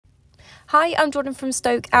Hi, I'm Jordan from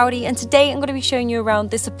Stoke Audi, and today I'm going to be showing you around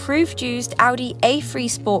this approved used Audi A3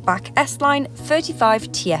 Sportback S-Line 35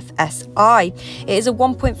 TFSI. It is a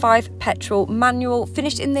 1.5 petrol manual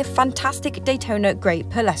finished in the fantastic Daytona grey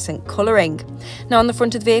pearlescent colouring. Now on the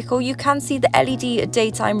front of the vehicle you can see the LED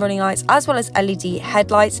daytime running lights as well as LED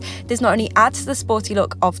headlights. This not only adds to the sporty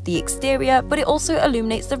look of the exterior, but it also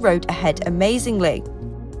illuminates the road ahead amazingly.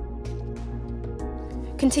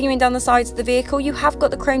 Continuing down the sides of the vehicle, you have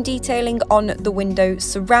got the chrome detailing on the window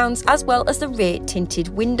surrounds as well as the rear tinted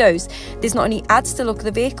windows. This not only adds to the look of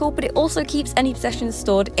the vehicle, but it also keeps any possessions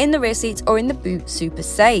stored in the rear seats or in the boot super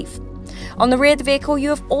safe. On the rear of the vehicle, you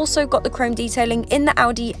have also got the chrome detailing in the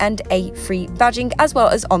Audi and A3 badging as well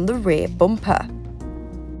as on the rear bumper.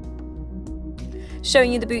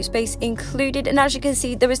 Showing you the boot space included, and as you can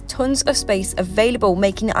see there is tons of space available,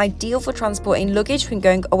 making it ideal for transporting luggage when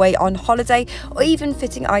going away on holiday or even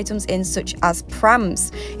fitting items in such as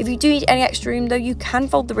prams. If you do need any extra room though, you can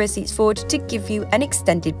fold the rear seats forward to give you an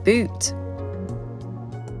extended boot.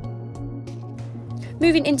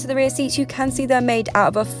 Moving into the rear seats, you can see they're made out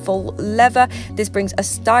of a full leather. This brings a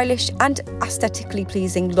stylish and aesthetically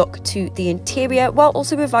pleasing look to the interior while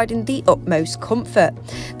also providing the utmost comfort.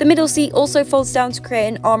 The middle seat also folds down to create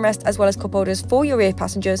an armrest as well as cup holders for your rear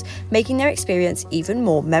passengers, making their experience even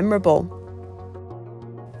more memorable.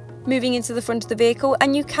 Moving into the front of the vehicle,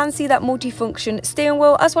 and you can see that multifunction steering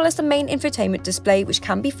wheel as well as the main infotainment display, which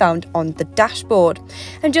can be found on the dashboard.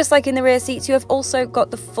 And just like in the rear seats, you have also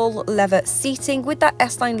got the full leather seating with that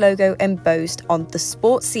S-Line logo embossed on the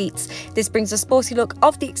sport seats. This brings the sporty look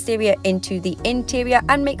of the exterior into the interior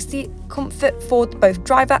and makes the comfort for both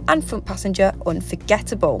driver and front passenger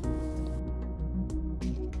unforgettable.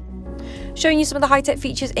 Showing you some of the high-tech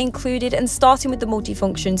features included, and starting with the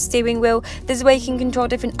multifunction steering wheel. This is where you can control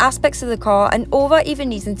different aspects of the car and without even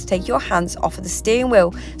needing to take your hands off of the steering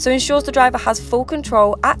wheel, so it ensures the driver has full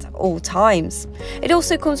control at all times. It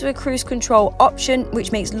also comes with a cruise control option,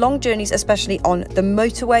 which makes long journeys, especially on the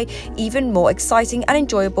motorway, even more exciting and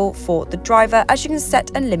enjoyable for the driver, as you can set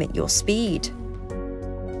and limit your speed.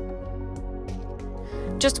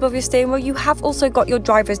 Just above your steering wheel, you have also got your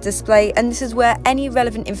driver's display, and this is where any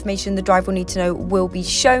relevant information the driver will need to know will be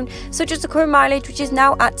shown, such as the current mileage, which is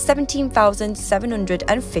now at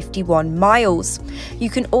 17,751 miles.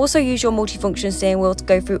 You can also use your multifunction steering wheel to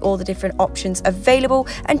go through all the different options available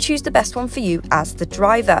and choose the best one for you as the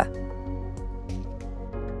driver.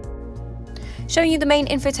 Showing you the main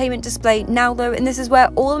infotainment display now though, and this is where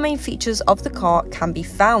all the main features of the car can be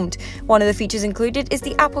found. One of the features included is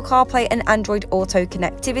the Apple CarPlay and Android Auto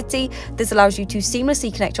connectivity. This allows you to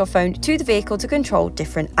seamlessly connect your phone to the vehicle to control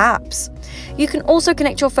different apps. You can also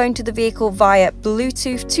connect your phone to the vehicle via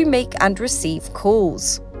Bluetooth to make and receive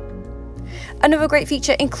calls. Another great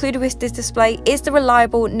feature included with this display is the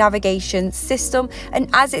reliable navigation system, and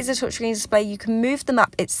as it is a touchscreen display, you can move the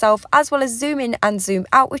map itself as well as zoom in and zoom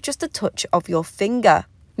out with just a touch of your finger,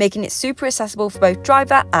 making it super accessible for both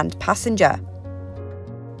driver and passenger.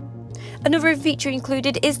 Another feature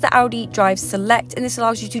included is the Audi Drive Select, and this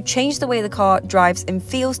allows you to change the way the car drives and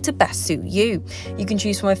feels to best suit you. You can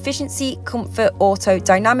choose from efficiency, comfort, auto,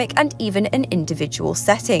 dynamic, and even an individual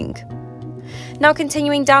setting. Now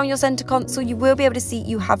continuing down your centre console, you will be able to see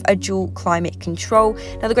you have a dual climate control.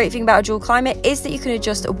 Now the great thing about a dual climate is that you can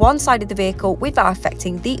adjust one side of the vehicle without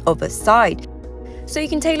affecting the other side. So you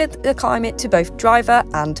can tailor the climate to both driver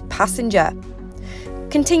and passenger.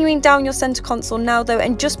 Continuing down your centre console now though,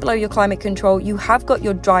 and just below your climate control, you have got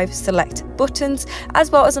your Drive Select buttons, as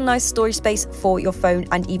well as a nice storage space for your phone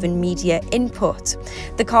and even media input.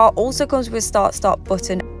 The car also comes with a start-stop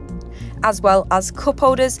button as well as cup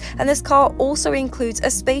holders, and this car also includes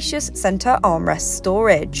a spacious centre armrest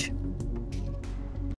storage.